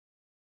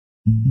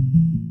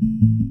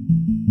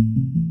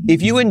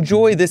If you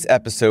enjoy this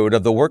episode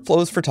of the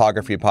Workflows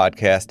Photography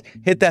Podcast,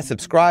 hit that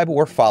subscribe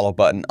or follow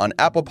button on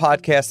Apple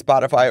Podcasts,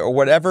 Spotify, or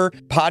whatever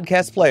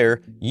podcast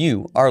player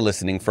you are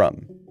listening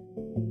from.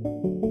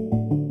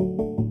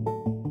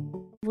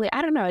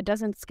 I don't know. It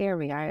doesn't scare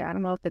me. I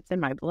don't know if it's in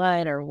my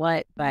blood or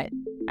what, but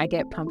I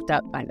get pumped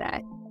up by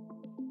that.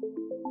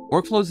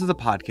 Workflows is a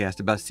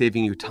podcast about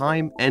saving you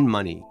time and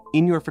money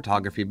in your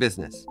photography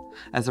business.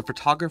 As a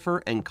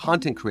photographer and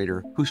content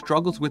creator who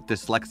struggles with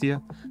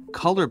dyslexia,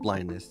 color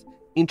blindness,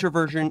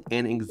 introversion,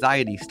 and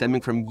anxiety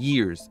stemming from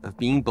years of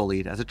being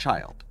bullied as a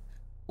child,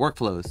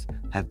 Workflows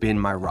have been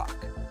my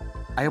rock.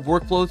 I have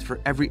workflows for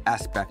every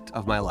aspect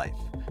of my life,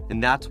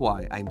 and that's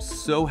why I'm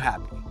so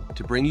happy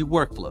to bring you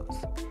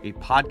Workflows, a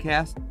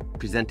podcast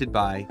presented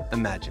by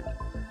Imagine.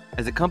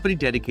 As a company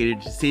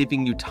dedicated to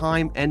saving you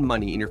time and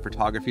money in your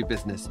photography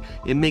business,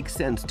 it makes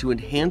sense to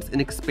enhance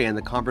and expand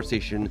the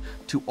conversation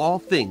to all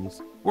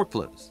things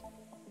workflows.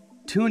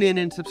 Tune in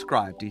and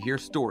subscribe to hear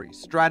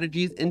stories,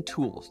 strategies, and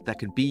tools that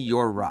could be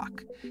your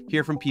rock.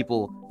 Hear from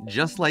people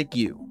just like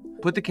you.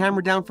 Put the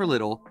camera down for a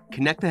little,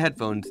 connect the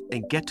headphones,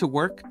 and get to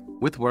work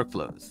with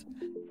Workflows.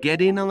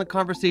 Get in on the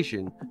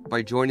conversation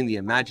by joining the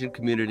Imagine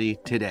community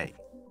today.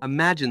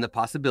 Imagine the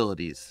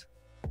possibilities.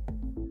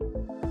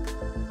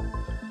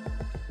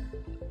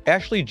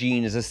 Ashley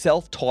Jean is a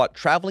self-taught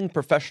traveling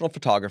professional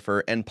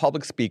photographer and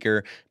public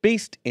speaker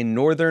based in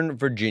Northern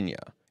Virginia.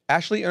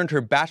 Ashley earned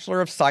her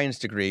Bachelor of Science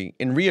degree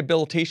in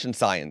Rehabilitation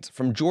Science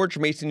from George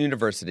Mason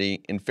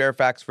University in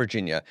Fairfax,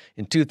 Virginia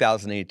in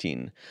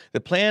 2018. The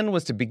plan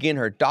was to begin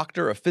her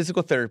Doctor of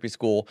Physical Therapy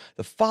school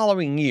the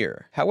following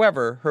year.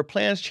 However, her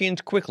plans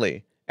changed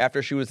quickly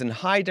after she was in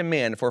high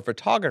demand for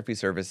photography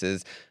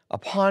services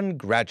upon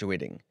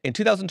graduating. In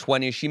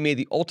 2020, she made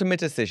the ultimate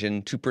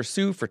decision to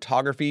pursue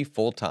photography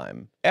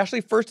full-time.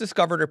 Ashley first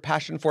discovered her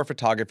passion for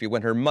photography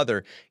when her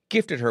mother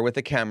gifted her with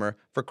a camera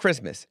for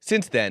Christmas.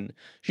 Since then,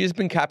 she has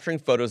been capturing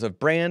photos of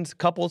brands,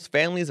 couples,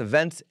 families,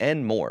 events,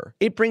 and more.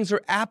 It brings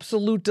her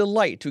absolute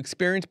delight to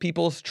experience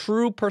people's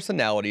true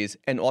personalities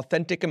and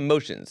authentic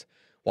emotions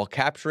while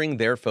capturing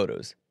their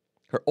photos.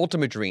 Her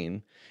ultimate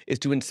dream is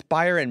to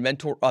inspire and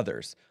mentor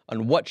others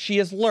on what she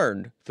has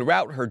learned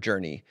throughout her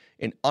journey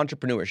in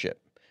entrepreneurship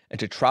and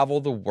to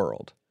travel the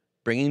world,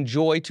 bringing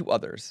joy to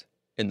others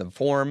in the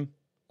form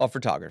of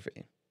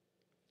photography.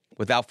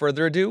 Without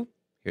further ado,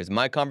 here's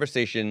my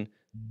conversation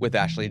with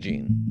Ashley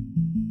Jean.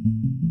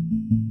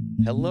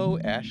 Hello,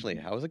 Ashley.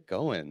 How's it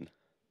going?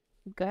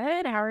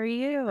 Good. How are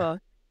you?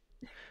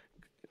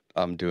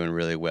 I'm doing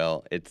really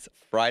well. It's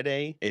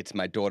Friday. It's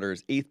my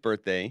daughter's 8th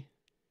birthday.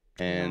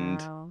 And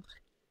wow.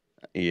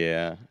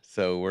 Yeah,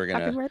 so we're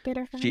Happy gonna, birthday to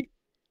her. she,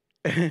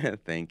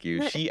 thank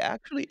you. She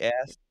actually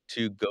asked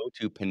to go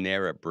to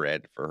Panera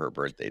Bread for her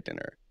birthday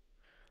dinner.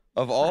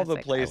 Of all the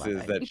Classic. I love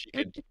places that it. she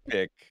could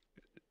pick,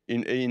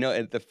 and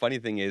the funny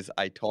thing is,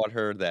 I taught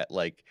her that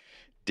like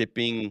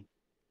dipping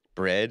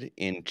bread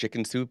in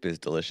chicken soup is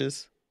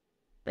delicious.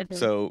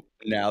 So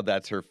now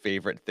that's her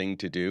favorite thing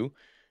to do.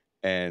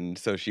 And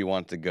so she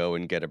wants to go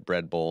and get a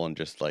bread bowl and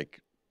just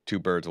like two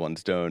birds, one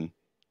stone.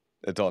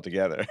 It's all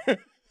together.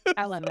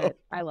 I love So, it.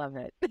 I love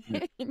it.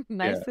 yeah,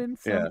 Nice and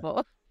yeah.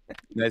 simple.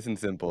 Nice and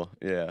simple,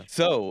 yeah.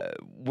 So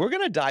we're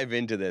gonna dive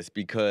into this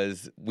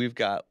because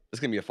it's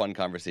gonna be a fun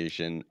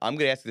conversation. I'm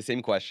gonna ask you the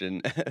same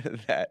question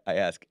that I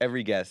ask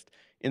every guest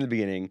in the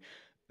beginning.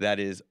 That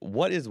is,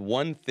 what is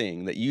one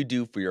thing that you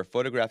do for your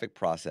photographic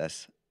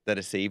process that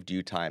has saved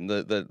you time?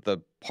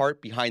 The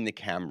part behind the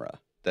camera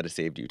that has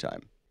saved you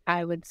time.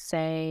 I would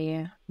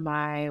say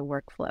my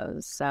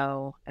workflows.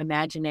 So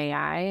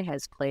imagen-ai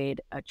has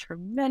played a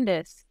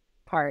tremendous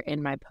part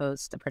in my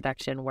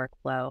post-production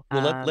workflow.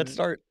 Well, let's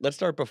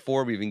start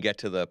before we even get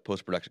to the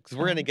post-production, because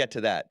we're uh, gonna get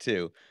to that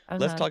too.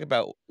 Let's uh, talk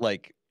about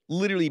like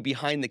literally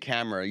behind the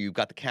camera. You've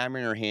got the camera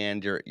in your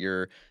hand.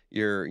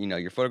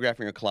 You're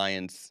photographing your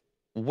clients.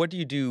 What do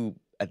you do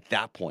at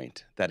that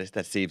point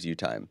that saves you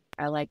time?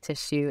 I like to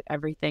shoot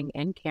everything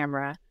in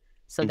camera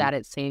so Mhm. that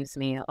it saves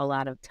me a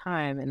lot of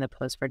time in the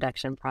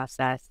post-production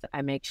process.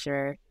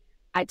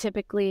 I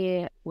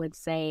typically would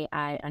say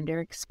I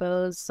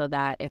underexpose so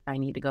that if I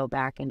need to go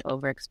back and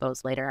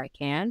overexpose later, I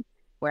can.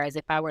 Whereas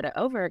if I were to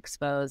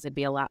overexpose, it'd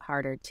be a lot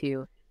harder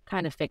to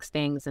kind of fix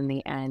things in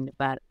the end.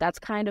 But that's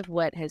kind of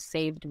what has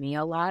saved me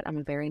a lot. I'm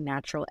a very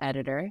natural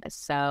editor,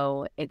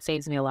 so it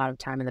saves me a lot of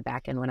time in the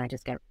back end when I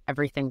just get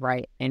everything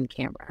right in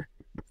camera.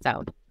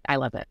 So I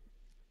love it.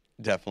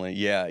 Definitely,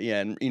 yeah,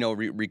 and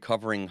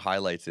recovering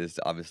highlights is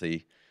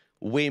obviously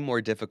way more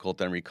difficult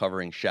than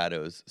recovering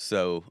shadows.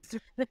 So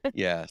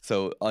yeah,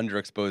 so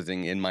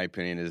underexposing, in my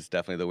opinion, is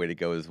definitely the way to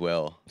go as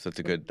well. So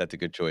that's a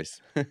good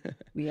choice.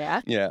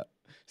 Yeah. Yeah.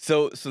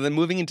 So then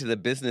moving into the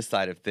business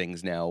side of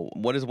things now,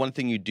 what is one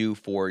thing you do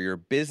for your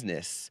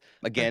business?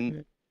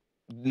 Again,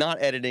 Mhm. not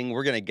editing.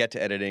 We're gonna get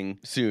to editing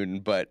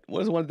soon, but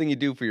what is one thing you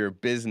do for your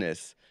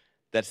business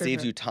that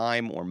saves Mhm. you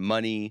time or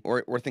money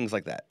or things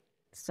like that?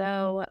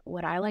 So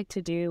what I like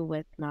to do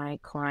with my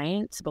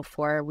clients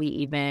before we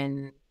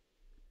even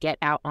get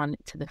out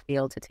onto the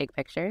field to take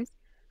pictures,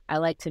 I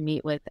like to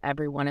meet with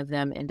every one of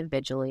them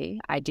individually.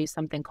 I do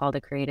something called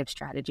a creative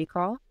strategy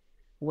call,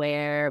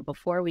 where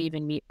before we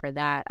even meet for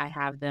that, I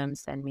have them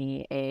send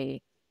me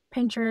a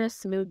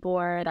Pinterest mood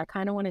board. I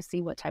kind of want to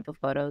see what type of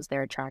photos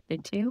they're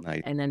attracted to.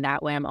 Nice. And then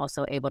that way I'm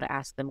also able to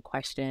ask them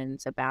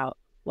questions about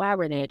why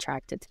were they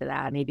attracted to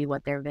that, maybe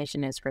what their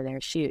vision is for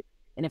their shoot.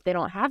 And if they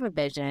don't have a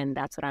vision,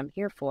 that's what I'm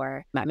here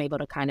for. I'm able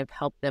to kind of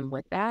help them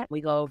with that.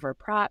 We go over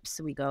props,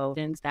 we go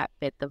things that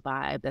fit the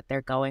vibe that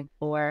they're going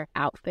for,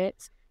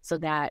 outfits, so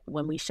that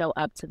when we show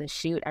up to the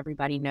shoot,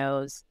 everybody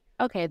knows,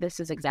 okay, this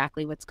is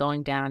exactly what's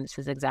going down. This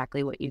is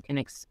exactly what you can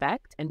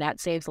expect. And that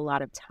saves a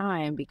lot of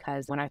time,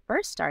 because when I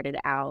first started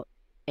out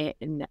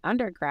in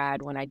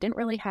undergrad, when I didn't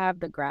really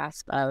have the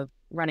grasp of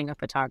running a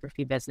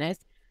photography business,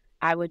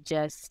 I would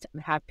just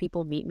have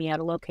people meet me at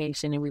a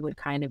location and we would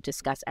kind of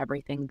discuss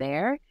everything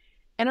there.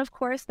 And of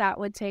course, that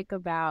would take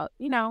about,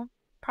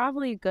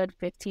 probably a good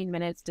 15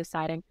 minutes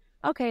deciding,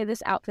 okay,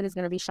 this outfit is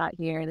going to be shot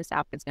here. This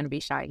outfit's going to be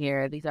shot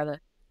here. These are the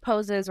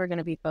poses we're going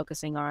to be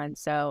focusing on.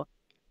 So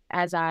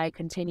as I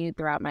continued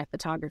throughout my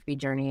photography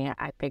journey,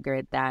 I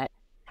figured that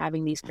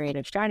having these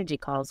creative strategy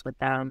calls with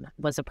them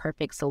was a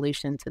perfect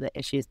solution to the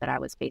issues that I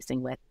was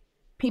facing with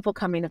people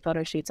coming to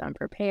photo shoots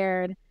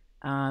unprepared.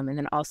 And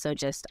then also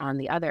just on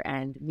the other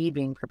end, me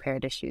being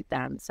prepared to shoot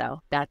them.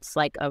 So that's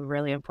like a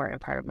really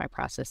important part of my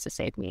process to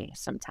save me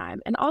some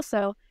time. And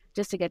also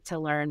just to get to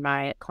learn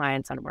my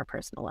clients on a more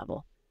personal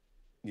level.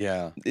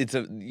 Yeah,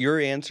 your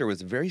answer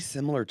was very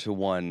similar to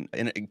one,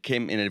 and it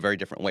came in a very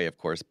different way, of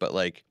course, but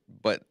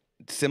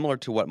similar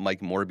to what Mike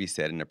Morby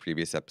said in a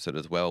previous episode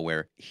as well,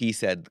 where he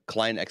said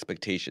client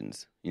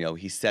expectations.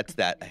 He sets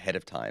that ahead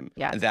of time,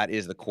 Yes. and that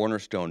is the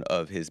cornerstone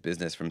of his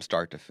business from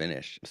start to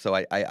finish. So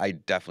I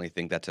definitely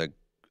think that's a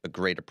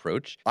great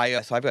approach.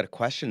 So I've got a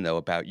question though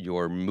about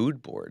your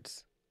mood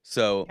boards.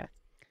 So Yes.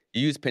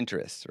 you use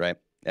Pinterest, right?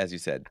 As you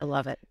said. I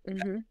love it.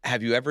 Mm-hmm.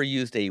 Have you ever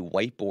used a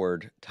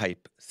whiteboard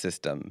type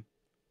system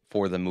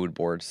for the mood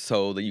boards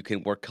so that you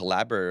can work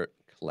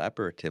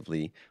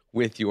collaboratively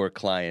with your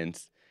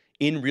clients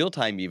in real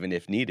time, even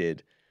if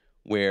needed,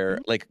 where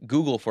like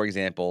Google, for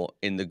example,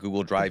 in the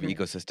Google Drive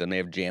ecosystem, they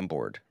have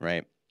Jamboard,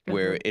 right?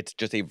 Where it's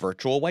just a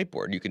virtual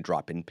whiteboard. You can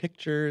drop in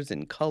pictures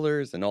and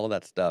colors and all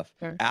that stuff.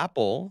 Sure.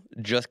 Apple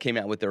just came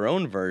out with their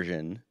own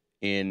version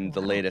in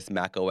the latest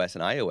Mac OS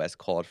and iOS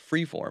called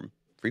Freeform.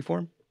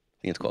 Freeform? I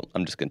think it's called.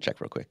 I'm just going to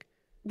check real quick.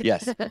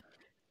 Yes.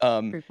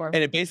 And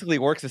it basically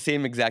works the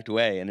same exact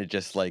way. And it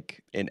just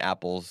like in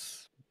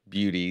Apple's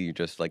beauty, you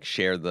just like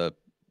share the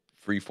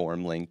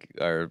Freeform link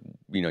or,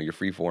 your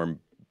Freeform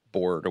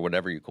board or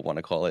whatever you could want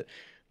to call it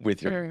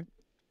with your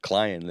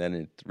client, then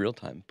it's real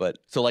time. But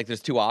so like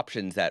there's two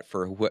options that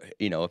for,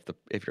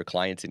 if your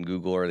client's in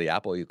Google or the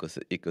Apple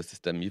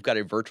ecosystem, you've got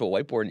a virtual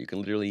whiteboard and you can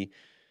literally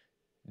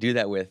do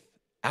that with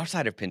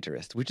outside of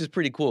Pinterest, which is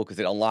pretty cool because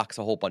it unlocks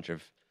a whole bunch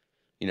of,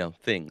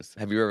 things.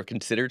 Have you ever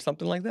considered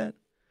something like that?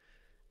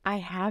 I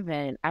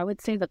haven't. I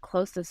would say the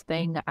closest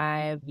thing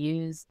I've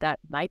used that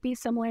might be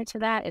similar to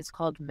that is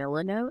called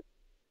Milanote.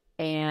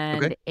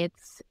 And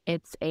it's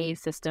a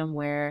system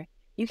where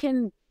you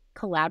can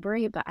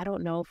collaborate, but I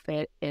don't know if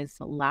it is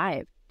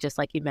live, just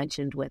like you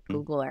mentioned with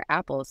Google or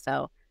Apple.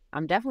 So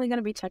I'm definitely going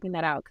to be checking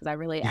that out because I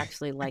really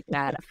actually like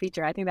that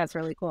feature. I think that's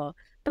really cool.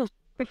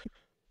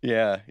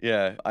 Yeah.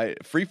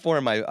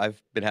 Freeform, I've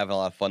been having a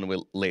lot of fun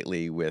with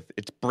lately.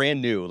 It's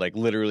brand new, like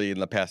literally in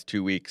the past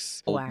 2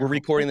 weeks. Wow. We're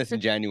recording this in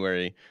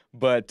January,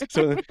 but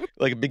so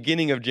like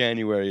beginning of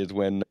January is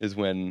when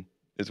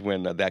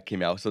that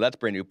came out. So that's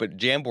brand new. But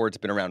Jamboard's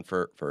been around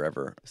for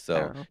forever.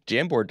 So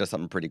Jamboard does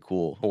something pretty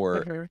cool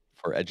for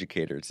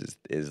educators.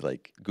 Is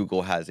like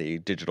Google has a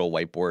digital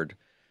whiteboard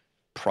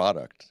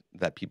product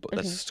that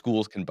that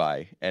schools can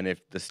buy, and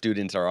if the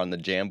students are on the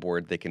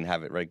Jamboard, they can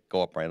have it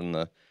go up right on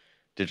the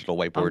digital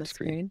whiteboard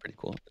screen. Pretty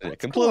cool. Yeah,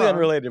 completely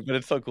unrelated, but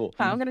it's so cool.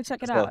 I'm going to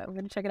check it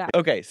out.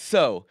 Okay,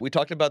 so we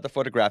talked about the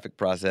photographic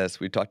process.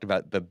 We talked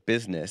about the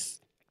business.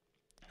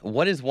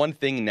 What is one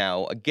thing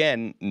now,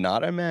 again,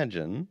 not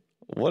imagine,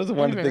 what is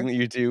one thing that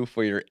you do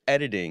for your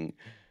editing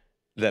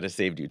that has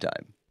saved you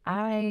time?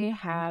 I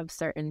have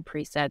certain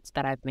presets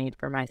that I've made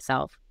for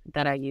myself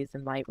that I use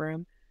in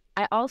Lightroom.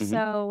 I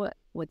also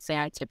would say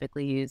I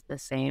typically use the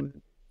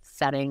same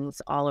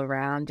settings all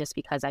around just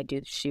because I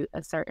do shoot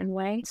a certain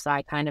way. So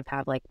I kind of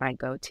have like my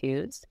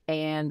go-tos,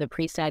 and the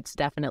presets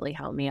definitely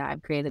help me.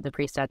 I've created the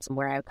presets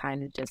where I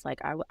kind of just like,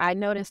 I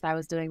noticed I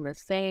was doing the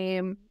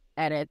same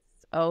edits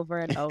over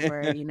and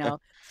over,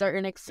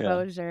 certain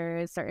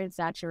exposures, certain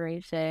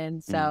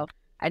saturation. So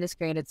I just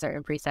created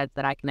certain presets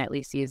that I can at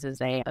least use as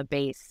a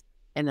base,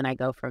 and then I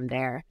go from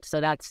there. So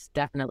that's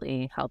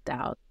definitely helped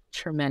out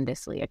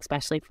tremendously,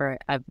 especially for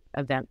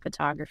event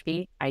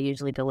photography. I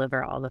usually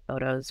deliver all the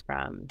photos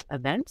from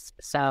events.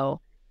 So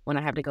when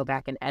I have to go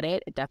back and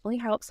edit, it definitely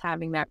helps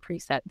having that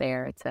preset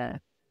there to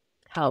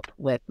help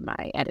with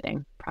my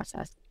editing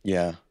process.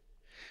 Yeah.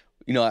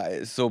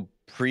 So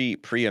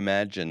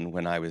pre-imagine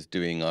when I was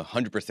doing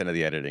 100% of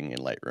the editing in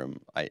Lightroom,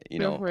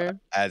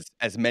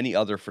 as many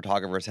other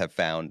photographers have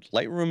found,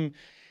 Lightroom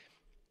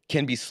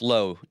can be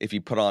slow if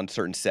you put on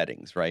certain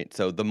settings, right?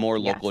 So the more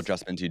local Yes.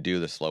 adjustments you do,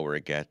 the slower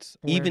it gets.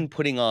 We're Even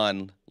putting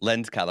on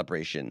lens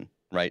calibration,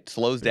 right,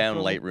 slows down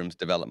mhm, Lightroom's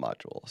develop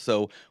module.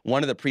 So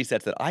one of the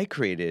presets that I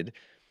created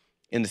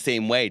in the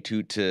same way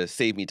to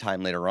save me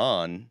time later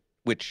on,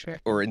 which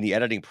or perfect. in the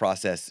editing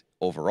process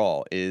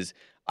overall, is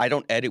I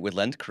don't edit with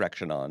lens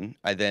correction on.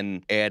 I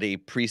then add a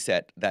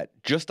preset that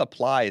just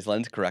applies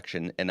lens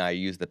correction, and I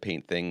use the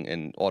paint thing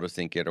and auto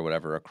sync it or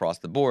whatever across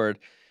the board.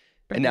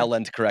 And now Mhm,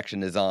 lens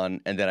correction is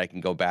on, and then I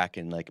can go back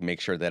and like make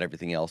sure that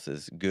everything else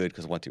is good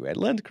because once you add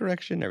lens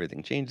correction,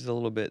 everything changes a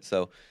little bit.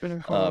 So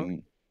mhm,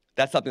 um,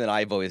 that's something that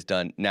I've always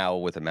done. Now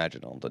with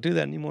Imagine, I don't do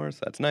that anymore,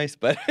 so that's nice.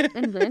 But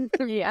mhm.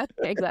 Yeah,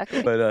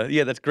 exactly.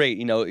 yeah, that's great.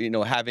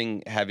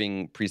 Having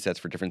presets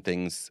for different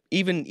things.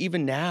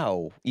 Even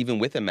now, even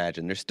with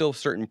Imagine, there's still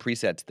certain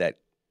presets that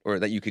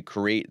you could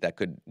create that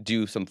could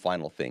do some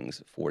final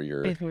things for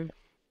your Mhm.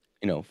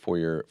 for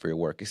your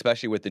work,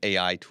 especially with the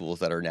AI tools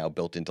that are now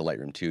built into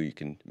Lightroom too. You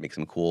can make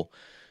some cool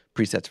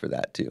presets for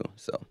that too.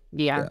 So,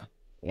 Yeah, yeah,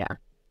 yeah.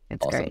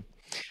 It's awesome. great.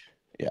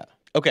 Yeah.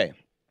 Okay.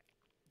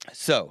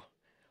 So,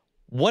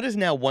 what is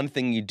now one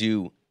thing you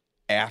do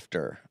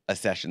after a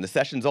session? The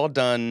session's all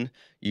done.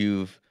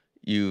 You've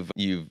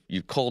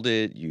culled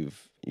it.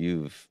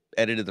 You've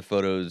edited the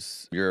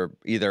photos. You're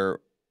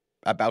either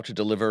about to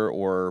deliver,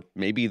 or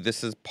maybe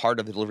this is part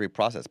of the delivery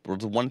process. But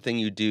what's one thing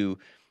you do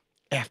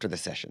after the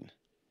session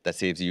that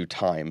saves you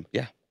time?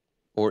 Yeah.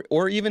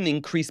 Or even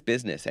increase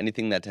business,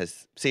 anything that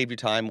has saved you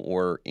time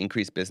or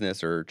increased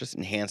business or just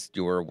enhanced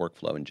your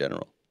workflow in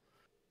general.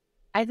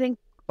 I think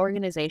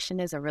organization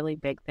is a really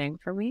big thing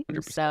for me.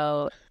 100%.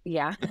 So,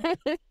 yeah,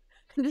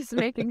 just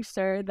making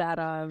sure that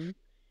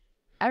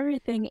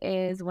everything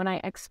is when I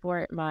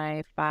export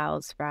my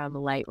files from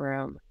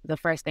Lightroom, the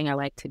first thing I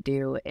like to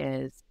do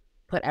is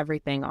put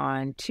everything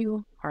on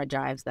 2 hard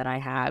drives that I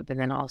have and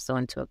then also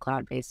into a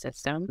cloud-based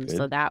system.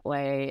 So Good. that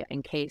way,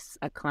 in case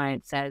a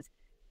client says,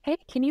 "Hey,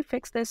 can you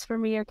fix this for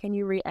me or can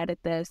you re-edit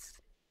this?"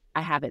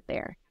 I have it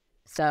there.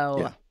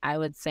 So Yeah. I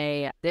would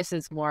say this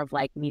is more of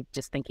like me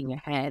just thinking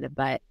ahead,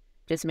 but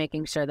just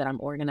making sure that I'm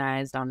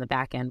organized on the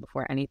back end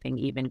before anything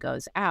even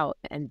goes out.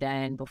 And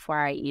then before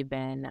I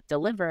even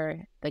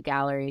deliver the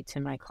gallery to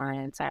my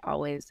clients,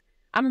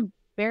 I'm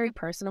very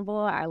personable.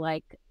 I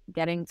like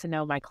getting to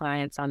know my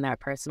clients on that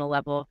personal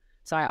level.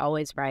 So I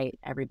always write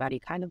everybody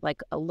kind of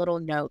like a little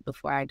note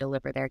before I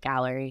deliver their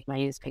gallery. I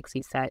use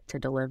Pixie Set to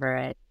deliver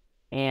it.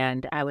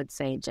 And I would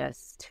say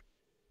just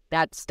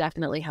that's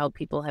definitely how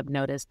people have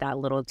noticed that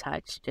little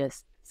touch,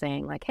 just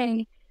saying like,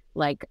 "Hey,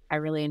 like I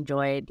really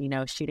enjoyed,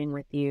 shooting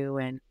with you."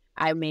 And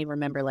I may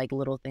remember like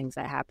little things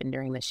that happened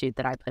during the shoot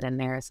that I put in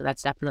there. So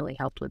that's definitely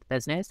helped with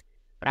business.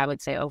 But I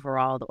would say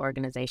overall, the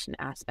organization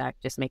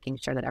aspect, just making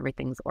sure that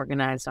everything's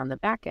organized on the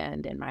back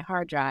end and my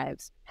hard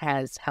drives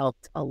has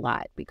helped a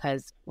lot.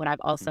 Because what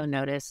I've Mm. also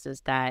noticed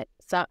is that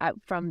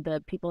from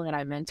the people that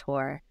I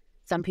mentor,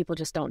 some people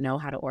just don't know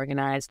how to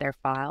organize their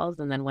files.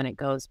 And then when it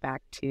goes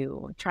back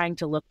to trying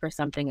to look for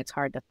something, it's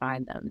hard to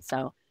find them.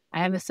 So I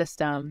have a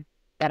system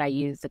that I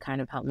use to kind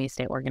of help me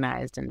stay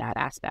organized in that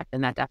aspect.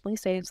 And that definitely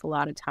saves a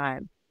lot of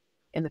time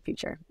in the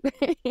future.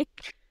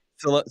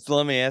 So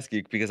let me ask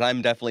you, because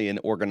I'm definitely an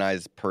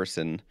organized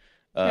person.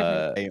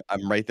 Mhm.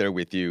 I'm right there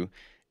with you.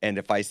 And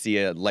if I see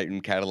a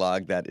Lightroom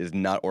catalog that is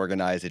not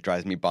organized, it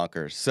drives me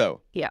bonkers.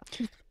 So Yeah,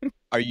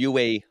 are you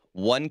a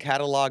one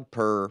catalog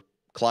per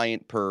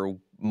client per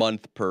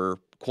month per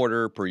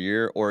quarter per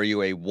year, or are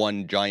you a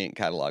one giant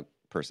catalog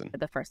person?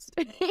 the first,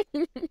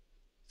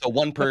 So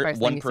the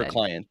first thing one you per said.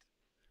 client.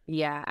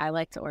 Yeah, I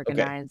like to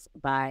Okay. organize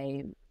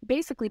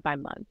basically by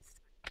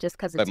months, just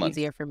because By it's month.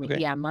 easier for me.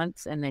 Okay. Yeah,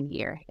 months and then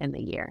year in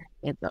the year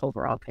in the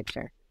overall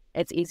picture.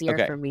 It's easier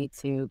Okay. for me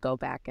to go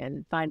back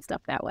and find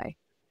stuff that way.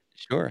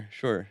 Sure,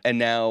 sure. And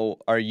now,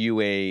 are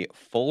you a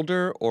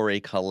folder or a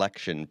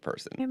collection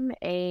person? I'm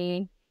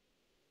a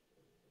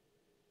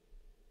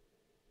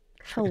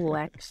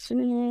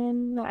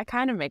collection. I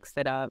kind of mixed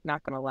it up,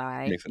 not gonna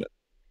lie. Mix it up.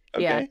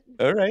 Yeah. Okay.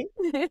 All right.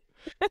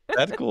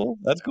 That's cool.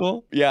 That's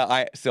cool. Yeah,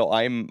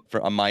 I'm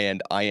for on my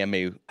end, I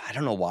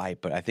don't know why,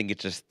 but I think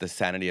it's just the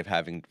sanity of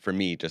having for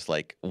me just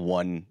like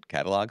one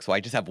catalog. So I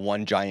just have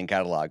one giant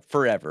catalog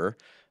forever.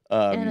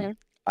 Um Mhm.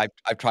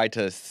 I've tried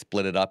to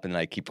split it up and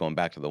I keep going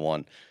back to the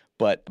one.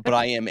 But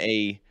I am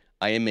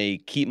a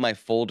keep my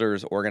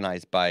folders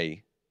organized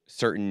by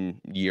certain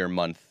year,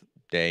 month,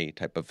 day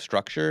type of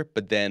structure,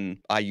 but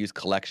then I use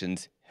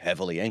collections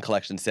heavily and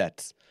collection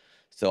sets.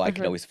 So I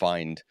can Mhm. always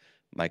find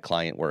my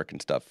client work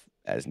and stuff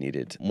as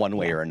needed, one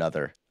way Yeah. or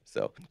another.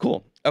 So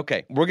cool.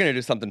 Okay, we're gonna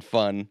do something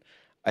fun.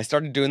 I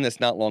started doing this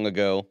not long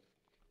ago,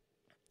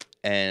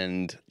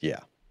 and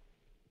yeah,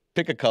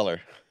 pick a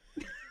color.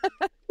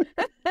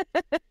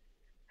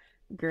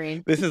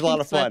 Green. This is a lot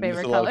of It's my fun. This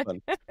is a favorite lot of color.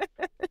 fun.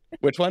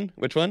 Which one?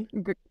 Which one?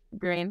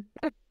 Green.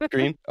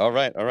 Green. All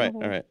right. All right.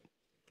 All Mhm. right.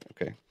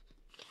 Okay.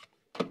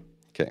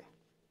 Okay.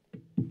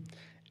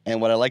 And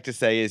what I like to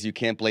say is, you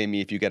can't blame me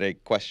if you get a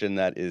question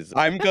that is.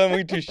 I'm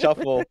going to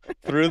shuffle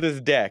through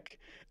this deck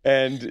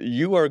And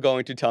you are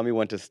going to tell me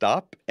when to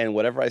stop, and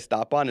whatever I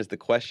stop on is the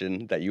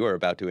question that you are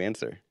about to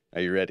answer.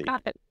 Are you ready?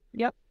 Got it.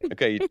 Yep.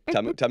 Okay,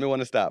 tell me when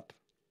to stop.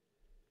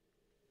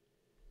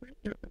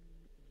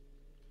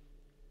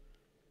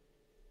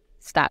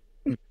 Stop.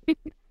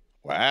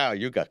 Wow,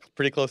 you got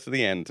pretty close to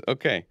the end.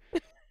 Okay.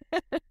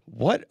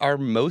 What are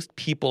most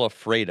people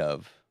afraid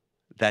of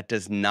that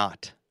does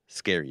not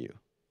scare you?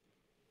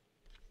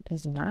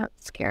 Does not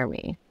scare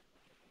me.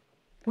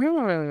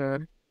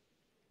 Hmm.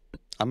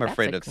 I'm That's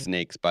afraid a of good.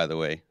 snakes, by the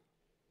way.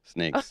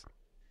 Snakes.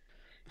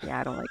 Yeah,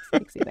 I don't like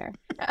snakes either.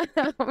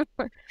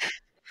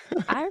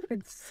 I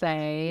would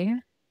say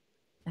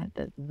that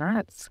does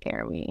not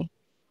scare me.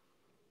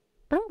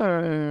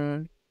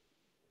 Hmm.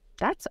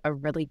 That's a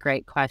really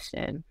great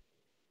question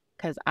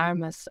because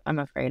I'm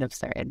afraid of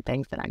certain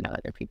things that I know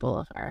other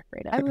people are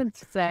afraid of. I would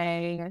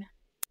say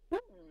hmm,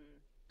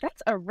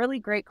 that's a really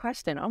great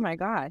question. Oh my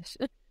gosh.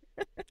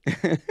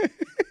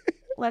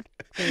 Let's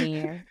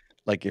see.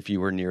 Like if you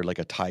were near like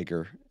a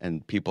tiger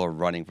and people are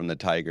running from the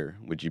tiger,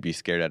 would you be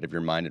scared out of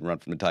your mind and run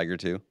from the tiger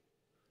too?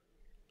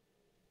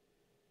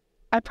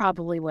 I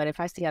probably would. If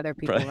I see other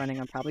people Right. running,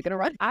 I'm probably gonna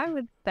run. I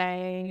would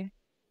say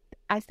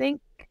I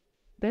think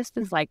this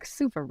is like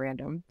super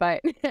random,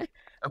 but Okay.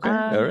 All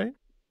um right.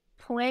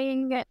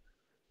 playing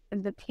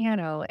the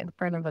piano in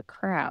front of a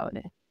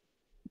crowd.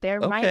 There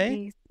might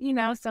Okay.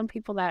 be, some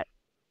people that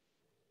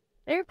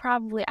they're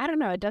probably, I don't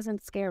know, it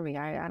doesn't scare me.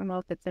 I don't know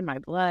if it's in my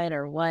blood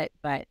or what,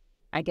 but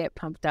I get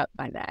pumped up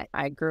by that.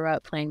 I grew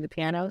up playing the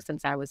piano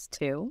since I was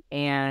 2,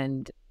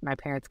 and my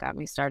parents got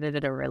me started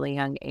at a really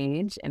young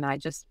age, and I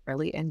just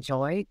really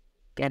enjoy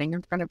getting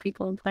in front of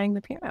people and playing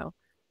the piano.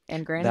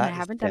 And granted, I That is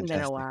haven't done it in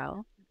a fantastic.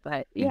 while,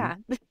 but Hmm. yeah.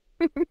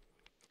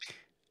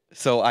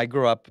 So I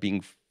grew up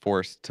being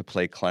forced to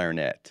play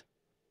clarinet,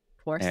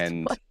 Forced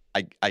to play.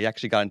 and I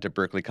actually got into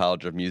Berklee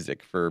College of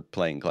Music for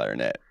playing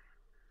clarinet,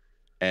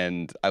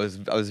 and I was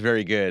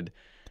very good,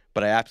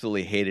 but I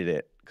absolutely hated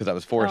it because I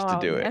was forced to Oh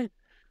do it. man.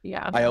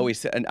 Yeah. I always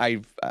said, and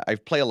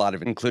I've played a lot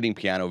of it, including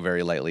piano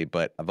very lightly,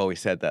 but I've always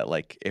said that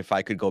like if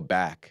I could go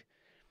back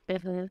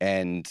Mhm.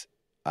 and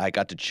I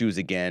got to choose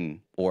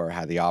again or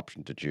had the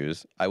option to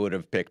choose, I would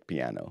have picked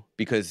piano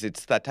because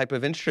it's that type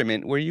of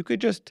instrument where you could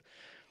just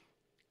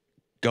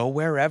go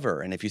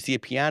wherever. And if you see a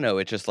piano,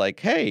 it's just like,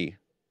 hey,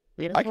 I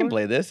can Beautiful.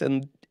 play this.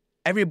 And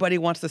everybody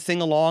wants to sing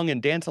along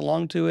and dance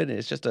along to it. And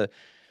it's just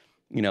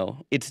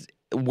it's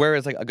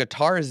whereas like a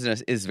guitar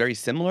is very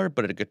similar,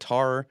 but a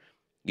guitar,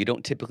 you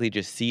don't typically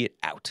just see it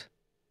out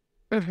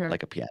Mhm.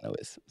 like a piano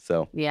is.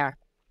 So Yeah.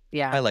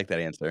 Yeah. I like that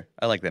answer.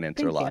 I like that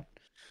answer a Thank you. lot.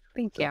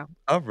 Thank So, you.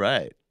 all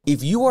right.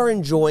 If you are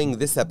enjoying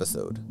this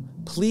episode,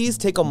 please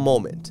take a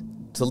moment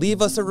to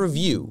leave us a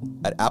review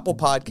at Apple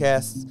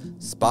Podcasts,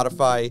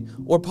 Spotify,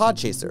 or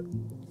Podchaser.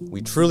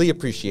 We truly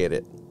appreciate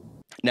it.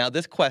 Now,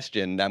 this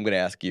question I'm going to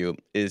ask you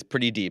is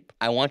pretty deep.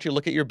 I want you to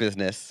look at your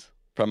business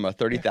from a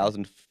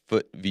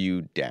 30,000-foot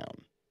view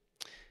down.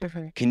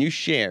 Mhm. Can you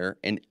share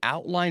an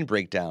outline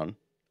breakdown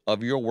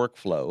of your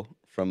workflow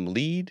from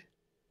lead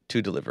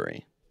to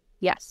delivery?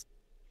 Yes.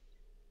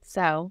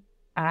 So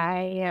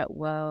I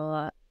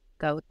will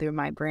go through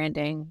my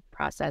branding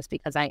process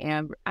because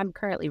I'm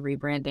currently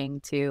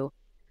rebranding to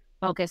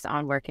focus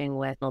on working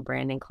with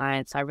branding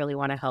clients. So I really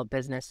want to help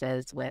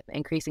businesses with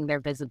increasing their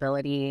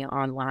visibility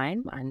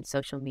online on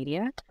social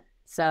media.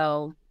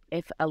 So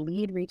if a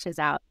lead reaches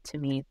out to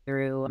me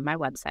through my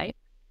website,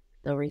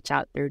 they'll reach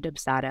out through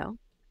Dubsado.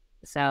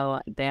 So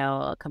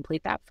they'll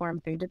complete that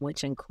form through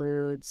which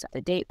includes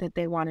the date that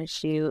they want to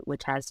shoot,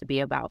 which has to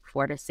be about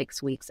 4 to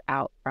 6 weeks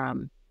out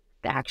from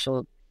the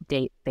actual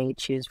date they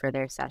choose for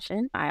their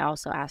session. I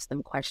also ask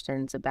them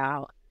questions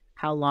about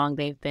how long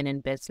they've been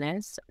in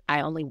business.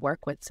 I only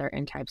work with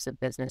certain types of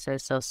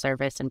businesses, so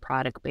service and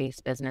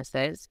product-based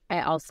businesses.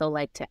 I also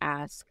like to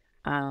ask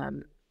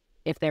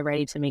if they're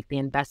ready to make the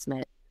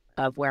investment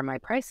of where my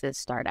prices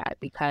start at,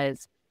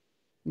 because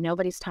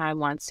nobody's time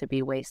wants to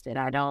be wasted.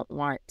 I don't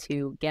want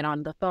to get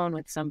on the phone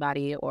with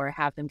somebody or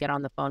have them get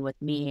on the phone with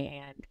me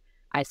and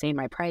I say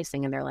my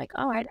pricing and they're like,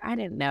 oh, I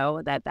didn't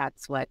know that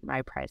that's what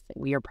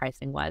your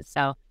pricing was.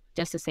 So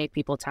just to save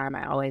people time,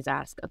 I always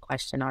ask a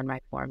question on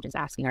my form, just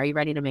asking, are you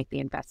ready to make the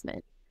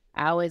investment?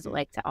 I always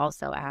like to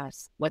also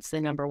ask, what's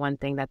the number one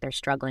thing that they're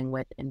struggling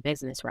with in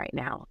business right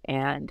now?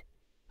 And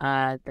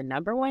the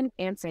number one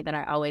answer that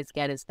I always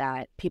get is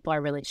that people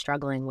are really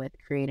struggling with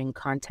creating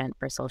content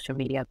for social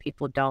media.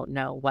 People don't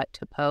know what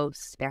to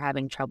post. They're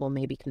having trouble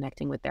maybe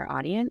connecting with their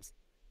audience.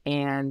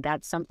 And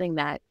that's something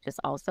that just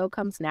also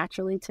comes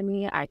naturally to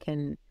me. I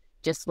can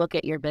just look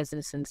at your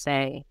business and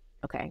say,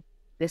 okay,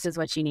 this is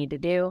what you need to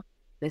do.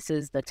 This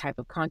is the type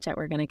of content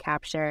we're going to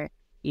capture.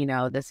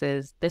 This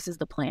is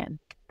the plan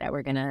that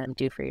we're going to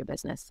do for your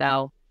business.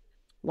 So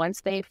once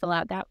they fill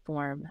out that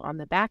form on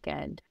the back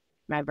end,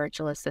 my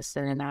virtual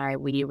assistant and I,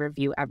 we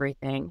review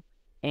everything.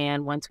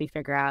 And once we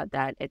figure out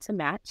that it's a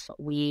match,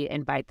 we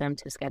invite them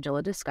to schedule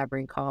a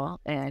discovery call.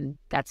 And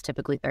that's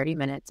typically 30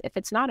 minutes. If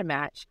it's not a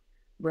match,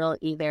 we'll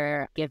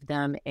either give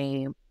them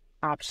a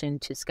option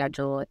to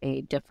schedule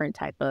a different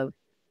type of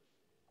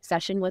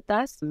session with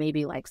us,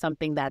 maybe like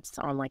something that's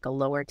on like a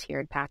lower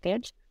tiered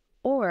package,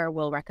 or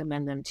we'll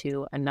recommend them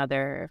to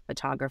another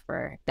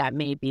photographer that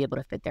may be able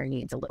to fit their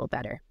needs a little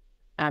better.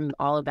 I'm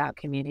all about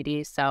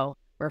community, so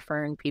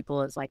referring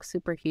people is like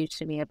super huge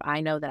to me. If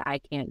I know that I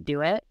can't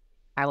do it,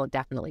 I will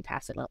definitely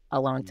pass it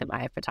along to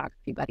my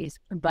photography buddies.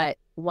 But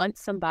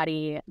once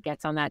somebody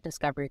gets on that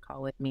discovery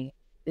call with me,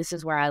 this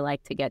is where I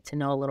like to get to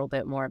know a little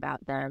bit more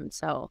about them.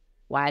 So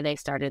why they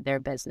started their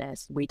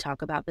business. We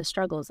talk about the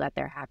struggles that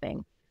they're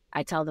having.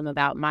 I tell them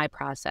about my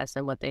process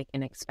and what they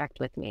can expect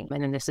with me.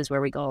 And then this is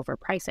where we go over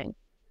pricing.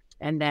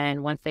 And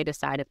then once they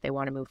decide if they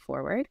want to move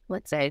forward,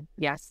 let's say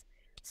yes.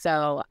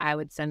 So I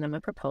would send them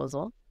a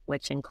proposal,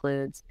 which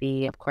includes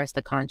of course,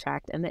 the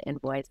contract and the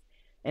invoice.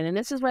 And then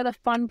this is where the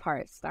fun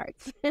part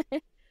starts.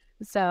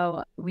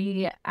 So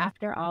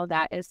after all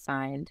that is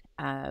signed,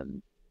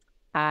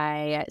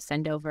 I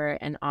send over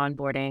an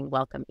onboarding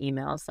welcome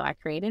email. So I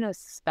created a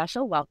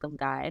special welcome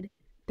guide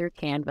through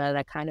Canva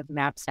that kind of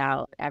maps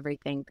out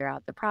everything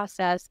throughout the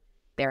process,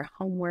 their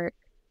homework.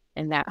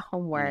 And that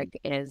homework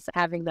is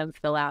having them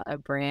fill out a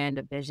brand,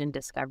 a vision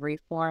discovery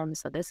form.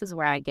 So this is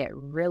where I get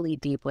really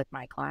deep with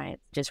my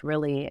clients, just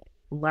really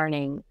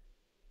learning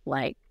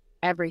like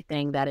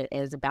everything that it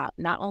is about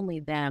not only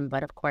them,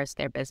 but of course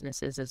their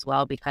businesses as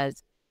well,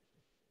 because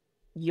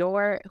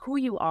who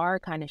you are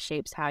kind of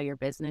shapes how your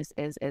business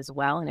is as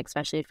well. And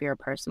especially if you're a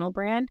personal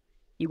brand,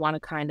 you want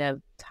to kind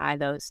of tie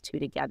those two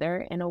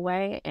together in a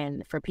way.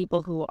 And for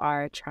people who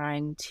are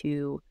trying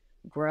to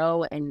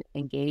grow and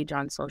engage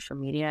on social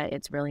media,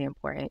 it's really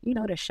important,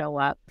 to show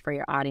up for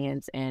your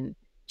audience and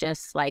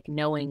just like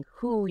knowing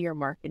who you're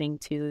marketing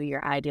to,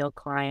 your ideal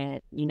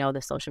client,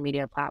 the social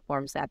media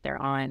platforms that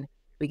they're on.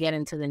 We get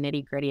into the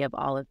nitty gritty of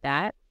all of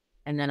that.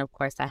 And then, of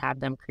course, I have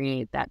them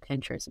create that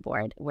Pinterest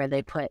board where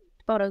they put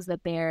photos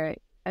that they're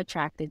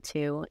attracted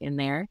to in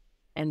there.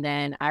 And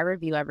then I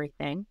review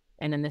everything.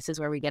 And then this is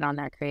where we get on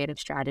that creative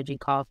strategy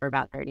call for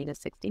about 30 to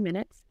 60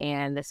 minutes.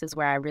 And this is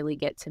where I really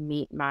get to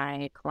meet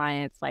my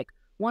clients like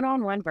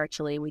one-on-one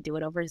virtually. We do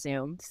it over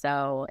Zoom.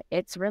 So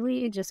it's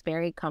really just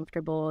very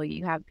comfortable.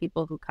 You have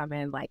people who come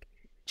in like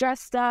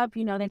dressed up,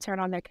 they turn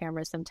on their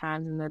cameras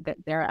sometimes. And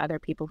there are other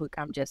people who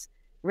come just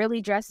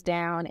really dressed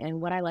down.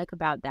 And what I like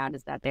about that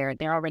is that they're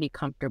already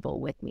comfortable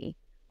with me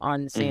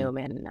on Zoom.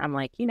 And I'm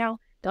like, you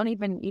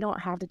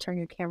don't have to turn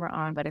your camera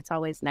on, but it's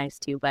always nice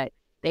to, but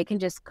they can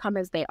just come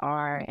as they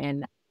are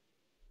and,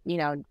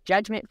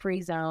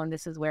 judgment-free zone.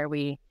 This is where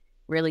we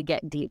really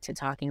get deep to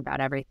talking about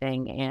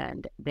everything.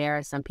 And there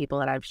are some people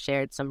that I've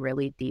shared some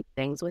really deep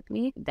things with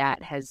me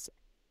that has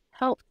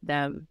helped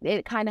them.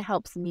 It kind of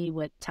helps me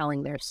with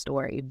telling their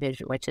story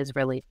vision, which is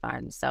really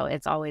fun. So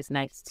it's always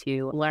nice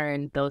to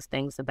learn those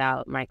things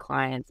about my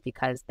clients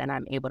because then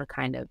I'm able to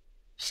kind of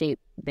shape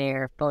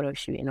their photo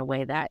shoot in a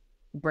way that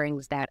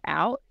brings that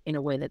out in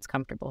a way that's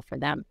comfortable for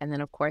them. And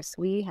then, of course,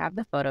 we have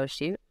the photo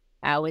shoot.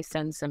 I always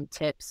send some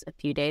tips a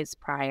few days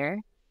prior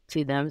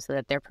to them so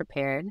that they're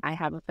prepared. I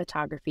have a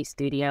photography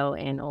studio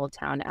in Old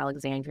Town,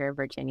 Alexandria,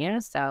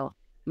 Virginia. So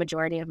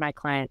majority of my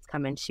clients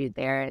come and shoot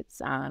there.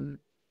 It's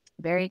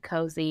very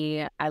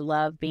cozy. I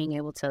love being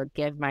able to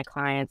give my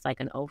clients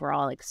like an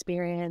overall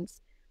experience.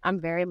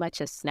 I'm very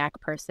much a snack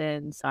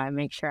person, so I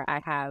make sure I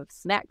have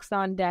snacks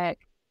on deck.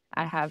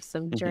 I have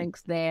some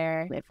drinks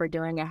there. If we're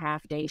doing a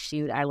half-day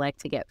shoot, I like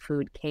to get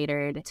food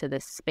catered to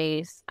the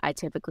space. I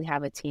typically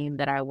have a team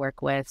that I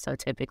work with, so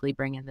typically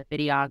bring in the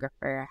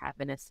videographer, have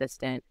an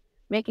assistant,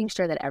 making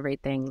sure that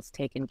everything's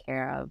taken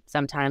care of.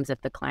 Sometimes if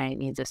the client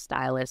needs a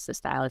stylist, the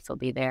stylist will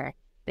be there.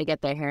 They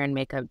get their hair and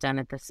makeup done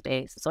at the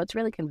space. So it's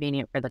really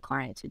convenient for the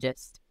client to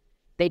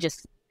they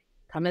just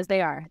come as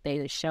they are. They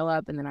just show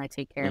up and then I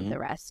take care of the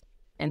rest.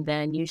 And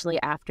then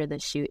usually after the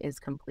shoot is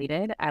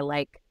completed, I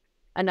like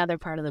another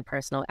part of the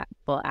personal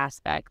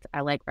aspect.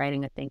 I like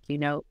writing a thank you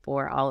note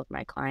for all of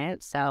my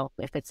clients. So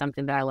if it's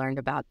something that I learned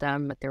about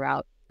them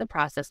throughout the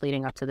process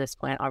leading up to this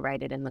point, I'll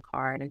write it in the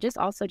card. And just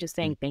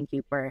saying thank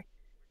you for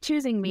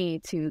choosing me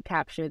to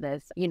capture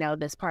this,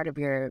 this part of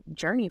your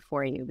journey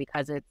for you,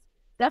 because it's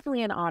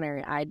definitely an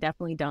honor. I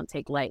definitely don't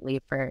take lightly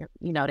for,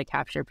 to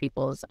capture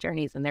people's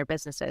journeys and their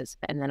businesses.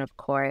 And then, of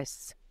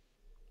course,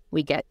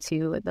 we get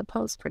to the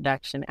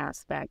post-production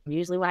aspect.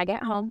 Usually when I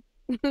get home,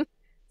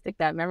 stick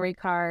that memory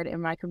card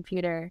in my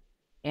computer.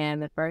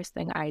 And the first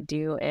thing I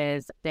do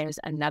is there's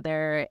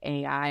another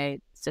AI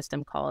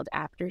system called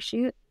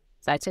Aftershoot.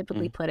 So I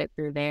typically put it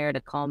through there to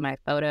cull my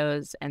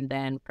photos. And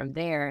then from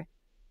there,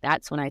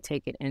 that's when I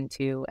take it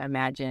into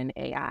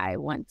imagen-ai.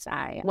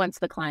 Once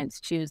the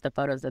clients choose the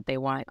photos that they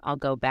want, I'll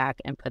go back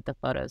and put the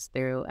photos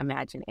through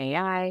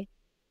imagen-ai,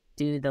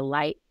 do the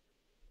light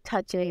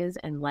touches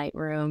in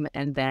Lightroom,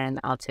 and then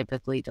I'll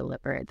typically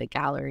deliver the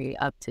gallery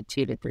up to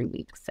 2 to 3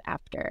 weeks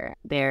after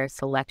their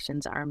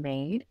selections are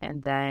made.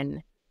 And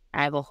then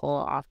I have a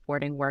whole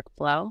offboarding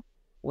workflow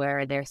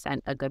where they're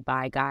sent a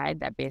goodbye guide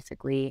that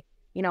basically,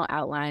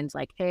 outlines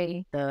like,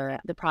 hey, the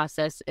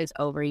process is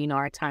over,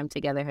 our time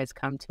together has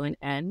come to an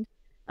end,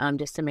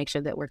 just to make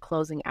sure that we're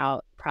closing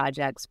out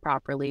projects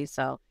properly.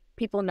 So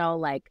people know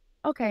like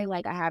okay,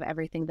 like I have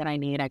everything that I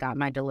need. I got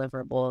my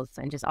deliverables,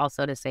 and just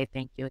also to say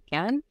thank you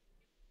again.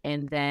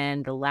 And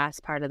then the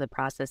last part of the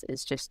process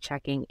is just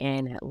checking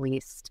in at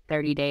least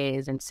 30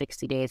 days and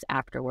 60 days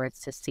afterwards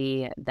to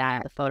see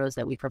that the photos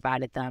that we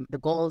provided them, the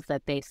goals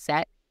that they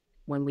set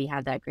when we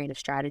had that creative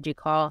strategy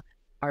call,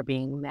 are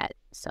being met.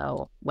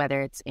 So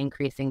whether it's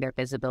increasing their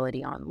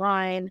visibility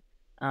online,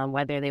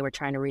 whether they were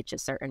trying to reach a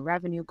certain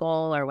revenue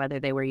goal, or whether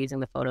they were using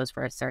the photos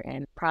for a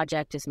certain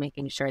project, just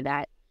making sure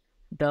that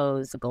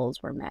those goals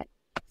were met.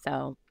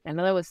 So I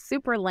know that was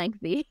super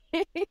lengthy,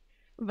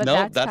 but No,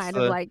 that's that's kind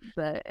of like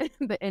the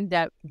the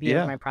in-depth view of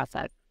yeah, my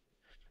process.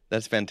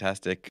 that's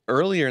fantastic.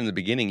 Earlier in the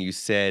beginning, you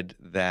said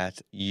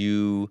that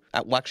you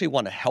actually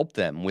want to help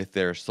them with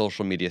their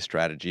social media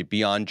strategy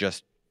beyond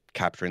just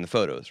capturing the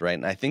photos, right?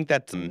 And I think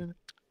that's Mhm.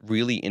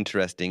 really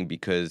interesting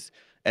because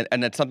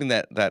and that's something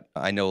that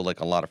I know like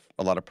a lot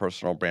of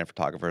personal brand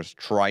photographers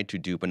try to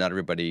do, but not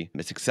everybody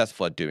is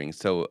successful at doing.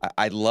 So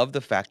I love the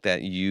fact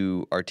that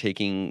you are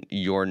taking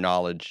your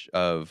knowledge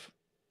of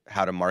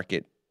how to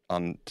market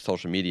on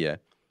social media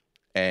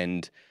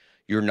and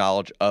your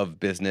knowledge of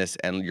business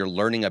and you're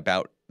learning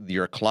about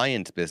your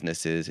clients'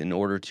 businesses in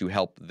order to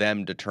help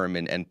them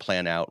determine and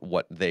plan out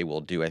what they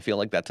will do. I feel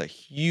like that's a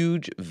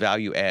huge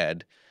value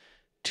add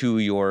to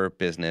your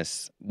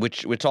business,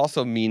 which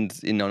also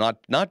means,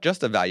 not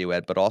just a value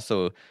add, but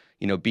also,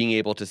 being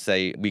able to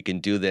say we can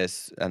do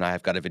this and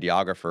I've got a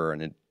videographer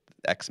and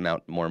X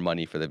amount more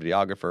money for the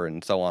videographer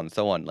and so on and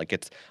so on. Like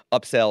it's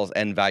upsells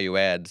and value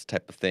adds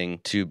type of thing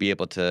to be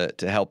able to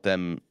help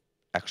them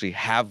actually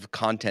have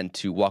content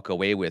to walk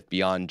away with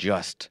beyond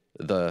just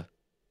the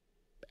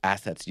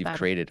assets you've That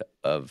created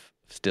of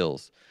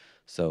stills.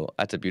 So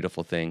that's a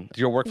beautiful thing.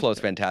 Your workflow is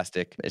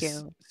fantastic. thank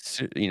you.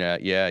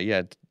 Yeah,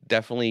 yeah,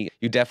 definitely.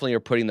 You definitely are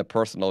putting the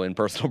personal in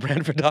personal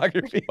brand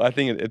photography. I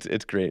think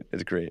it's great.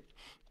 It's great.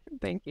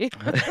 Thank you.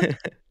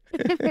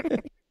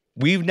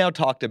 We've now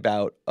talked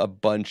about a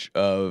bunch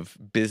of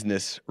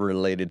business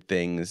related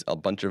things, a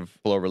bunch of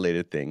flow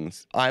related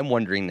things. I'm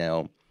wondering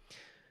now,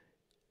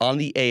 on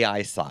the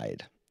AI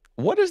side,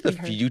 what does the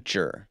Mhm.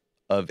 future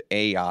of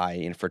AI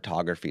in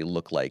photography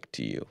look like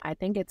to you? I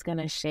think it's going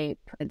to shape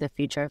the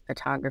future of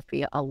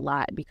photography a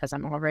lot because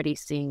I'm already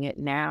seeing it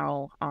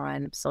now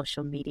on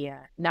social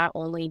media. Not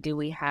only do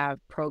we have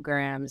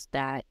programs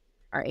that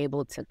are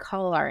able to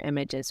cull our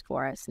images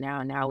for us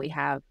now we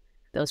have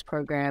those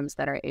programs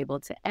that are able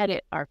to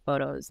edit our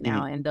photos Mhm.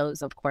 now, and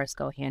those, of course,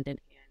 go hand in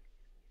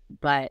hand.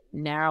 But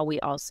now we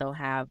also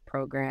have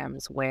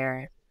programs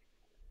where,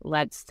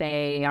 let's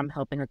say I'm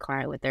helping a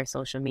client with their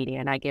social media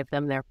and I give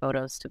them their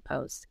photos to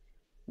post.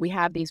 We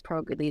have these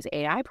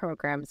AI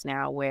programs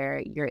now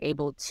where you're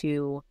able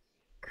to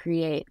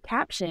create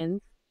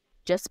captions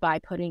just by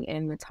putting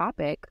in the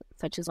topic,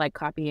 such as like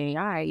Copy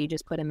AI. You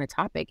just put in the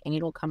topic and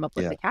it'll come up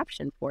with Yeah. the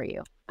caption for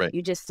you. Right.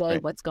 You just say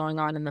Right. what's going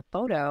on in the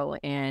photo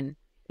and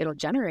it'll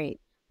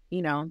generate,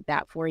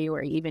 that for you,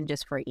 or even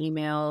just for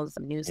emails,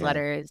 Yeah.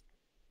 newsletters,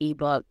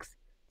 ebooks.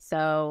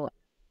 So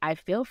I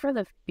feel for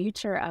the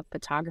future of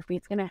photography,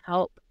 it's going to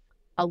help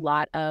a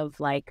lot of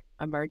like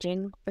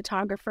emerging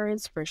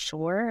photographers for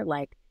sure.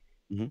 Like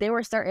Mhm. there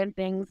were certain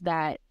things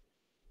that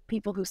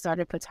people who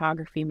started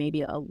photography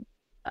maybe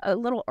a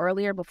little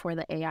earlier before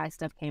the AI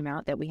stuff came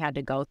out that we had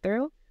to go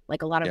through.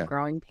 Like a lot of Yeah.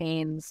 growing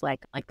pains, like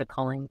the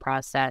culling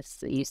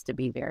process used to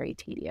be very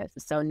tedious.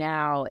 So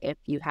now if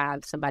you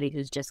have somebody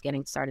who's just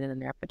getting started in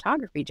their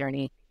photography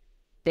journey,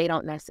 they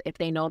don't if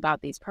they know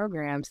about these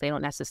programs, they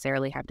don't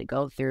necessarily have to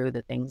go through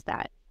the things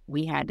that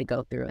we had to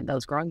go through and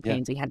those growing Yeah.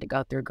 pains we had to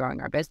go through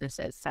growing our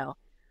businesses. So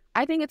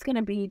I think it's going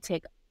to be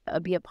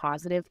a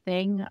positive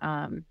thing.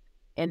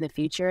 In the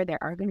future,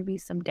 there are going to be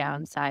some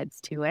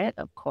downsides to it,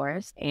 of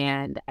course.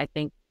 And I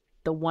think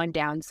the one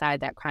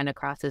downside that kind of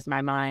crosses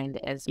my mind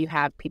is you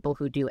have people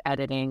who do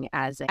editing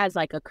as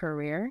like a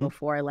career Mhm.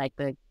 before like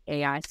the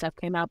AI stuff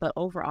came out. But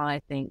overall,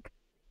 I think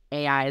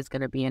AI is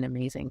going to be an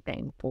amazing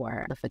thing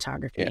for the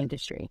photography Yeah.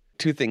 industry.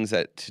 Two things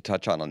that to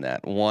touch on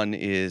that. One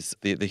is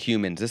the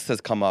humans. This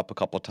has come up a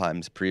couple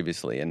times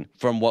previously, and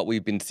from what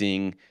we've been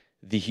seeing,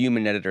 the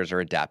human editors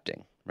are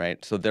adapting,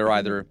 right? So they're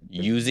either Mhm,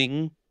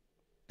 using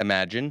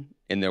Imagine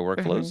in their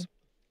workflows mhm,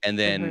 and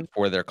then mhm,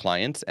 for their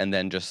clients, and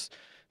then just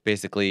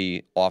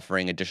basically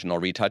offering additional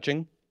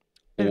retouching.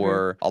 mhm.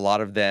 Or a lot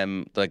of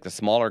them, like the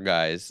smaller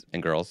guys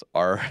and girls,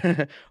 are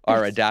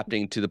are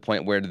adapting to the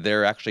point where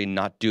they're actually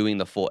not doing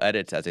the full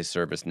edits as a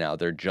service now.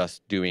 They're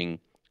just doing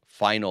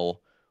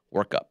final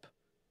workup.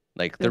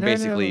 Like they're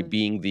basically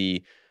Literally.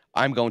 being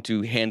I'm going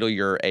to handle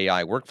your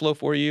AI workflow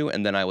for you,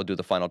 and then I will do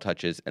the final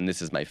touches, and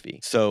this is my fee.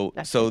 So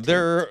That's so it too.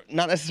 they're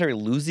not necessarily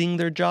losing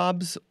their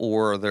jobs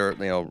or they're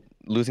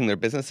losing their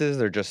businesses.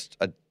 They're just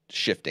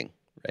shifting,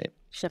 right?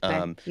 Shifting.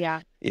 Um,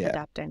 Yeah. yeah.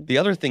 Adapting. The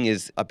other thing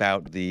is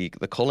about the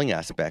culling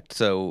aspect.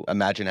 So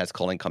Imagine has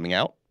culling coming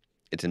out.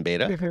 It's in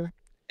beta. Mhm.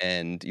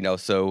 And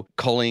so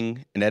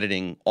culling and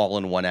editing all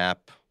in one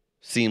app,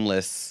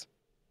 seamless,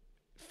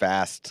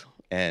 fast.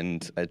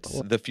 And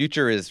Cool. the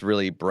future is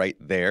really bright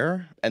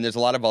there. And there's a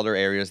lot of other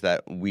areas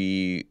that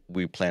we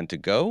plan to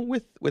go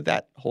with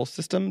that whole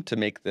system to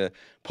make the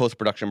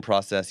post-production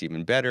process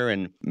even better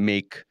and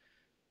make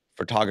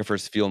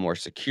photographers feel more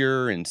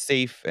secure and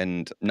safe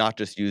and not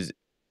just use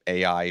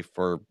AI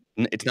for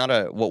it's not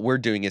a what we're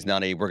doing is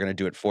not a we're going to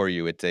do it for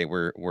you. It's a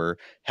we're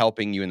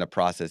helping you in the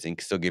process and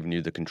still giving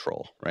you the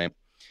control, right?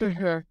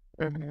 Mhm,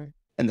 mhm.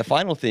 And the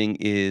final thing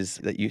is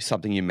that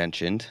something you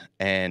mentioned,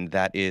 and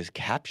that is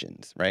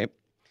captions, right?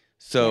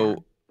 Yeah.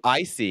 So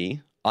I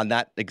see on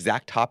that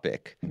exact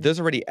topic, there's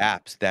already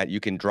apps that you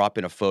can drop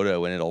in a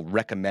photo and it'll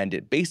recommend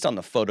it based on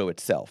the photo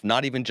itself,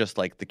 not even just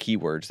like the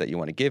keywords that you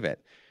want to give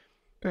it.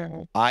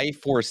 Mhm, I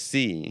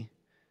foresee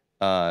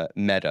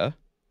Meta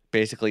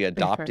basically mhm,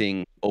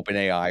 adopting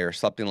OpenAI or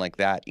something like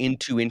that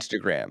into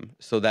Instagram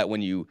so that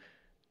when you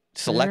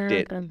select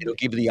it, mhm, it'll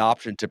give you the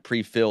option to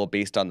pre-fill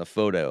based on the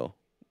photo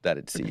that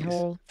it sees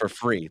mhm. for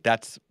free.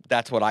 That's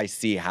what I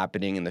see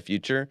happening in the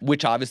future,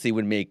 which obviously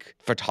would make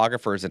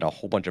photographers and a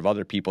whole bunch of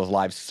other people's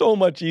lives so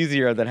much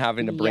easier than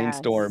having to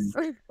brainstorm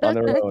Yes. on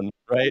their own,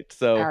 right?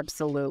 So,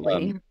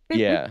 Absolutely.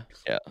 yeah,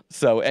 yeah.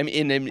 So, I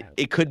mean, and Oh.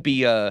 it could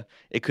be a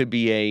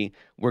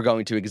we're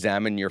going to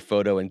examine your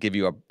photo and give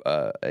you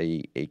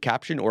a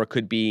caption, or it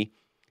could be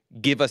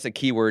give us a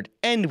keyword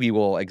and we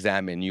will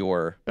examine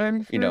your,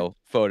 Mhm.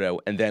 photo,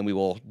 and then we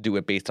will do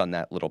it based on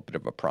that little bit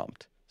of a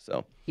prompt.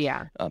 So,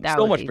 Yeah, that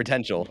so would much be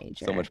potential, so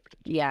major. much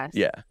potential. Yes.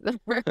 Yeah,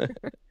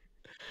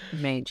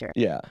 Major.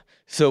 yeah.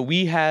 So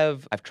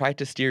I've tried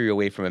to steer you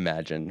away from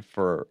Imagine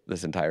for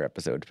this entire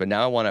episode, but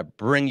now I want to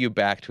bring you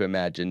back to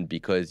Imagine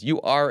because you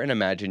are an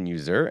Imagine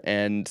user.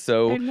 And I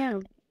so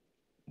know.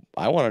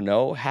 I want to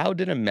know, how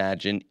did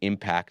Imagine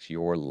impact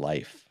your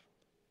life?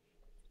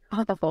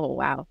 Oh,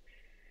 wow.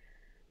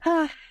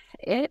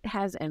 It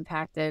has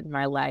impacted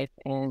my life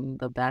in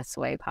the best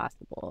way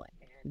possible.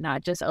 And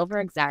not just over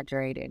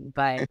exaggerating,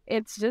 but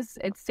it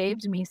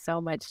saved me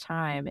so much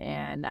time.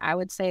 And I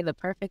would say the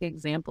perfect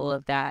example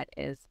of that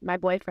is my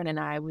boyfriend and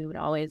I, we would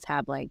always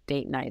have like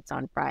date nights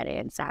on Friday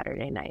and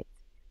Saturday nights.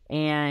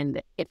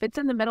 And if it's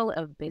in the middle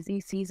of busy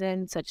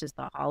season, such as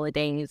the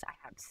holidays, I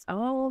have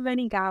so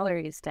many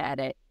galleries to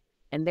edit.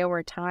 And there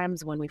were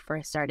times when we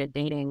first started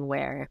dating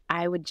where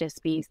I would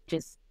just be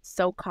just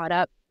so caught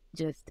up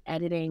just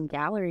editing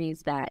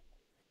galleries that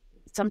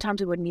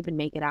sometimes we wouldn't even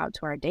make it out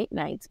to our date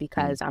nights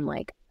Mm, because I'm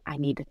like, I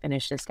need to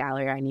finish this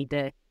gallery. I need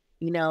to,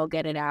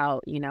 get it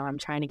out. I'm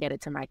trying to get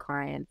it to my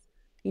clients,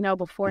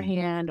 mm,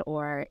 beforehand,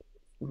 or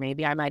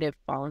maybe I might have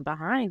fallen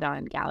behind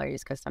on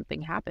galleries because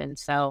something happened.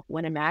 So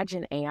when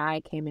Imagine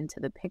AI came into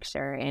the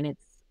picture, and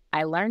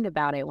I learned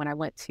about it when I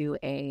went to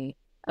a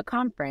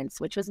conference,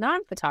 which was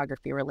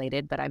non-photography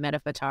related, but I met a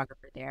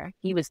photographer there.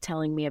 He was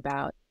telling me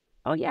about,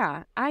 oh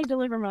yeah, I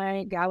deliver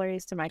my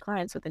galleries to my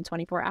clients within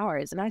 24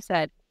 hours. And I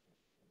said,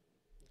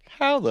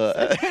 How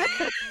the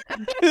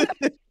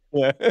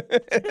Yeah.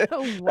 That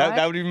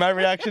what? would be my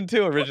reaction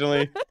too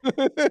originally.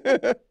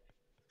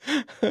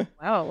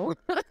 Whoa.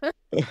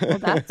 Well,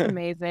 that's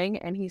amazing.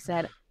 And he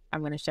said,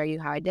 I'm going to show you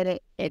how I did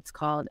it. It's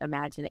called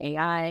Imagine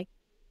AI.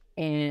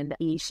 And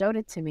he showed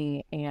it to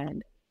me.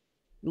 And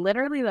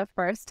literally the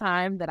first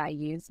time that I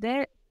used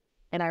it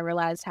and I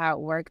realized how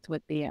it worked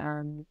with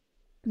the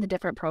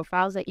different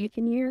profiles that you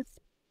can use,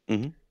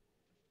 Mhm.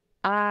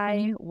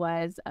 I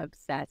was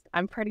obsessed.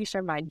 I'm pretty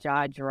sure my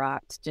jaw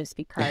dropped just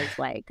because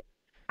like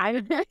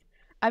I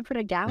I put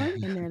a gallery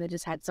in there that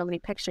just had so many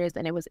pictures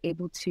and it was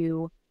able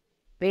to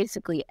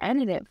basically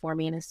edit it for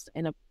me in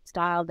a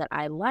style that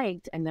I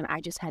liked, and then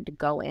I just had to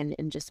go in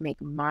and just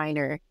make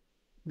minor,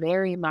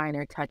 very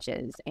minor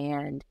touches.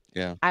 And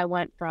Yeah. I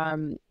went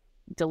from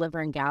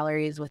delivering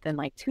galleries within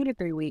like 2 to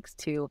 3 weeks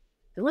to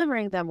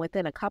delivering them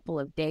within a couple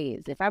of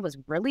days. If I was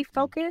really Mm.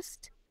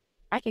 focused,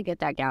 I could get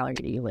that gallery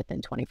to you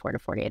within 24 to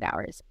 48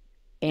 hours.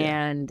 Yeah.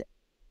 And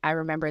I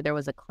remember there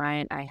was a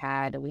client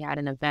we had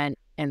an event,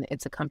 and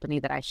it's a company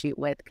that I shoot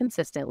with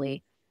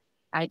consistently.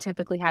 I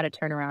typically had a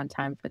turnaround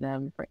time for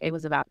them it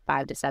was about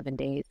 5 to 7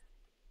 days.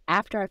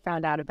 After I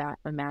found out about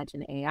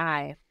Imagine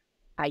AI,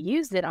 I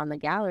used it on the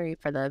gallery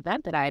for the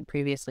event that I had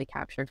previously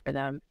captured for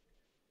them.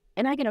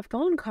 And I get a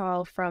phone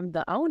call from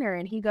the owner,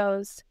 and he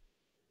goes,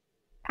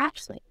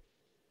 Ashley,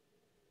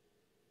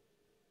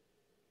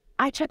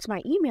 I checked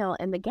my email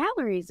and the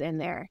gallery's in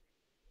there.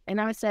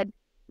 And I said,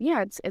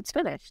 yeah, it's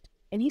finished.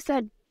 And he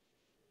said,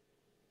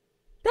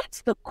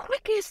 that's the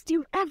quickest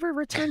you've ever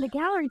returned a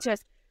gallery to us.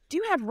 Do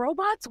you have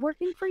robots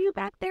working for you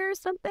back there or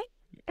something?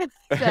 And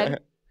I said,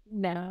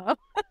 no,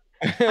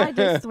 I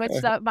just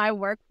switched up my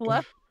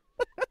workflow.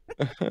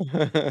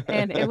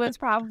 And it was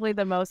probably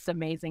the most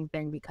amazing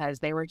thing because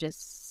they were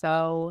just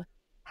so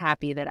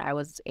happy that I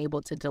was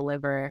able to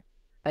deliver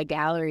a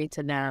gallery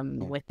to them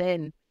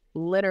within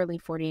literally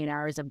 48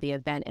 hours of the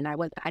event. And I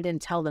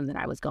didn't tell them that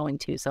I was going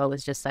to, so it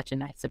was just such a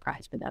nice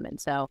surprise for them. And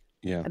so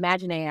Yeah.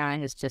 Imagine AI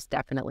has just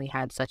definitely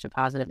had such a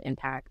positive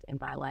impact in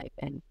my life.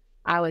 And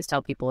I always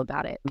tell people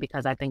about it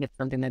because I think it's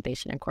something that they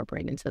should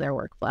incorporate into their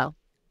workflow.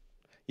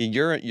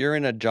 You're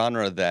in a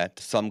genre that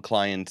some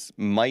clients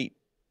might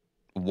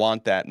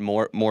want that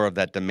more of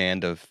that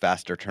demand of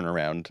faster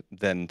turnaround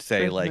than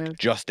say like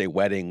just a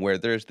wedding where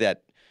there's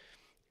that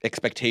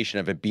expectation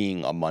of it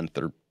being a month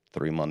or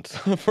 3 months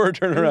for a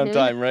turnaround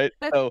time, right?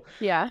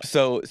 Yeah.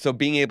 So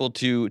being able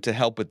to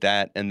help with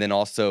that and then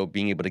also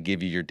being able to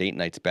give you your date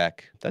nights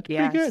back, that's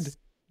pretty good. Yes.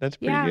 That's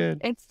pretty Yeah.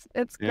 good.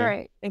 It's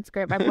great. It's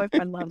great. My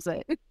boyfriend loves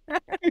it.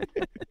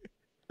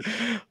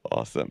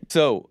 Awesome.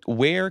 So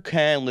where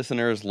can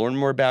listeners learn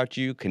more about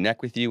you,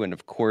 connect with you, and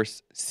of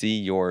course, see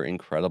your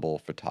incredible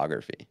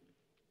photography?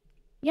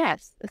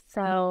 Yes.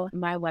 So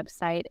my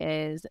website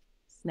is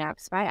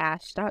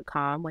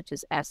snapsbyash.com, which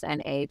is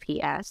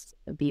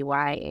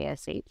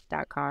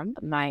snapsbyash.com.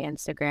 My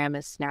Instagram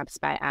is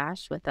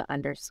snapsbyash with the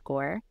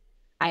 _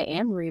 I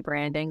am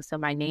rebranding, so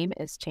my name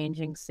is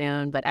changing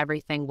soon, but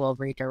everything will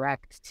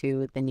redirect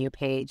to the new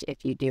page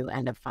if you do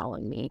end up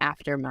following me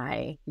after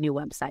my new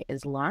website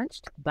is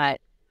launched. But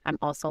I'm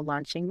also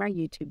launching my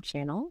YouTube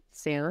channel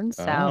soon.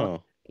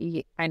 So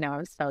I know,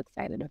 I'm so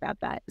excited about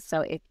that.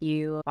 So if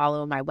you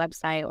follow my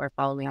website or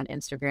follow me on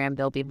Instagram,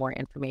 there'll be more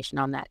information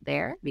on that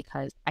there,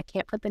 because I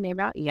can't put the name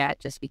out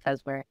yet just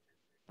because we're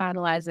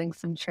finalizing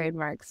some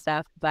trademark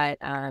stuff. But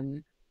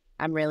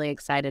I'm really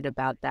excited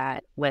about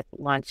that with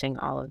launching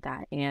all of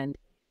that. And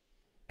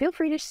feel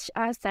free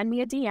to send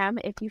me a DM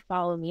if you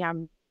follow me. I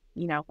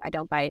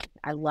don't bite.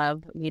 I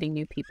love meeting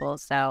new people.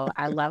 So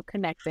I love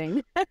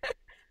connecting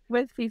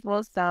with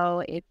people.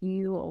 So if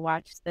you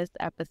watch this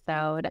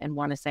episode and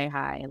want to say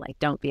hi, like,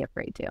 don't be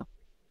afraid to.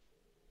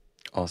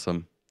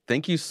 Awesome.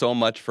 Thank you so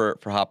much for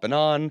hopping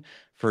on,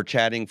 for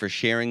chatting, for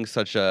sharing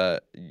such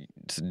a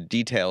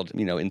detailed,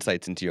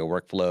 insights into your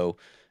workflow,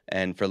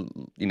 and for,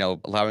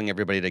 allowing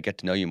everybody to get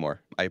to know you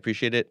more. I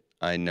appreciate it.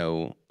 I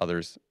know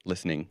others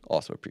listening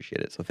also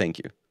appreciate it. So thank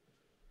you.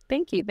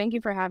 Thank you. Thank you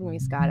for having me,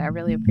 Scott. I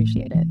really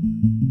appreciate it.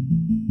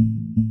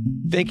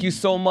 Thank you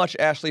so much,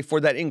 Ashley,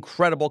 for that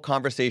incredible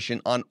conversation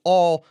on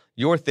all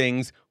your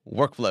things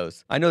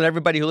workflows. I know that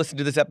everybody who listened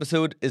to this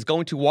episode is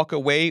going to walk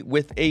away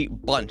with a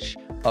bunch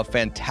of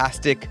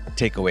fantastic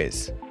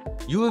takeaways.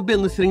 You have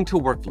been listening to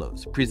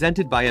Workflows,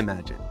 presented by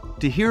Imagine.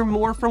 To hear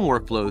more from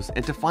Workflows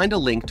and to find a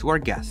link to our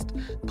guest,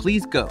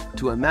 please go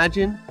to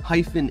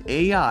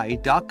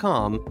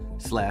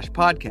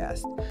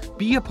imagen-ai.com/podcast.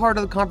 Be a part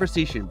of the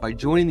conversation by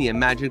joining the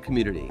Imagine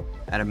community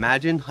at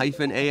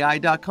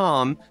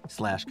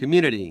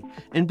imagen-ai.com/community.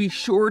 And be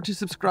sure to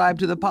subscribe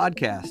to the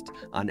podcast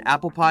on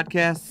Apple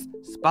Podcasts,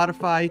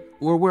 Spotify,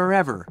 or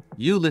wherever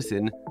you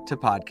listen to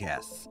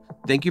podcasts.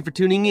 Thank you for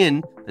tuning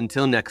in.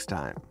 Until next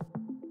time.